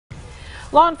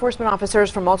Law enforcement officers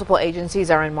from multiple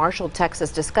agencies are in Marshall,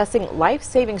 Texas, discussing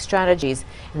life-saving strategies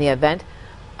in the event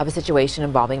of a situation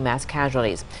involving mass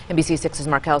casualties. NBC6's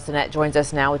Markel Sinet joins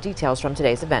us now with details from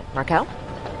today's event. Markel?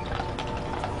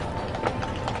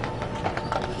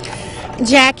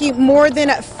 Jackie, more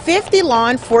than 50 law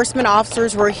enforcement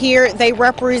officers were here. They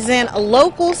represent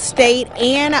local, state,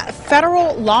 and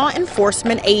federal law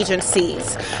enforcement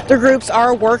agencies. The groups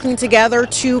are working together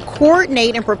to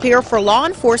coordinate and prepare for law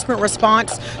enforcement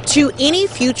response to any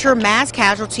future mass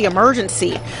casualty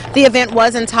emergency. The event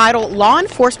was entitled Law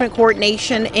Enforcement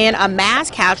Coordination in a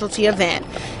Mass Casualty Event.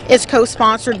 It's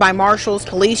co-sponsored by Marshall's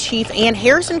police chief and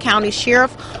Harrison County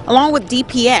Sheriff, along with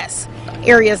DPS.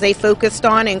 Areas they focused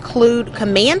on include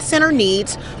command center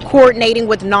needs, coordinating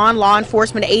with non-law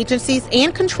enforcement agencies,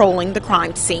 and controlling the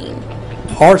crime scene.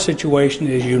 Our situation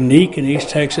is unique in East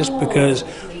Texas because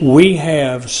we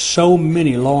have so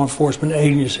many law enforcement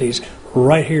agencies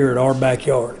right here at our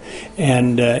backyard.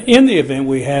 And in the event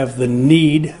we have the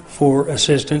need for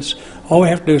assistance, all we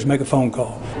have to do is make a phone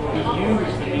call.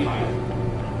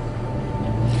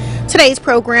 Today's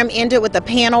program ended with a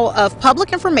panel of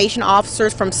public information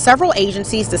officers from several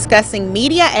agencies discussing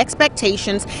media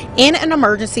expectations in an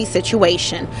emergency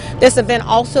situation. This event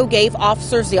also gave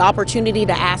officers the opportunity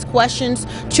to ask questions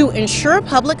to ensure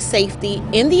public safety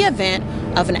in the event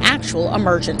of an actual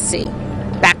emergency.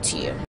 Back to you.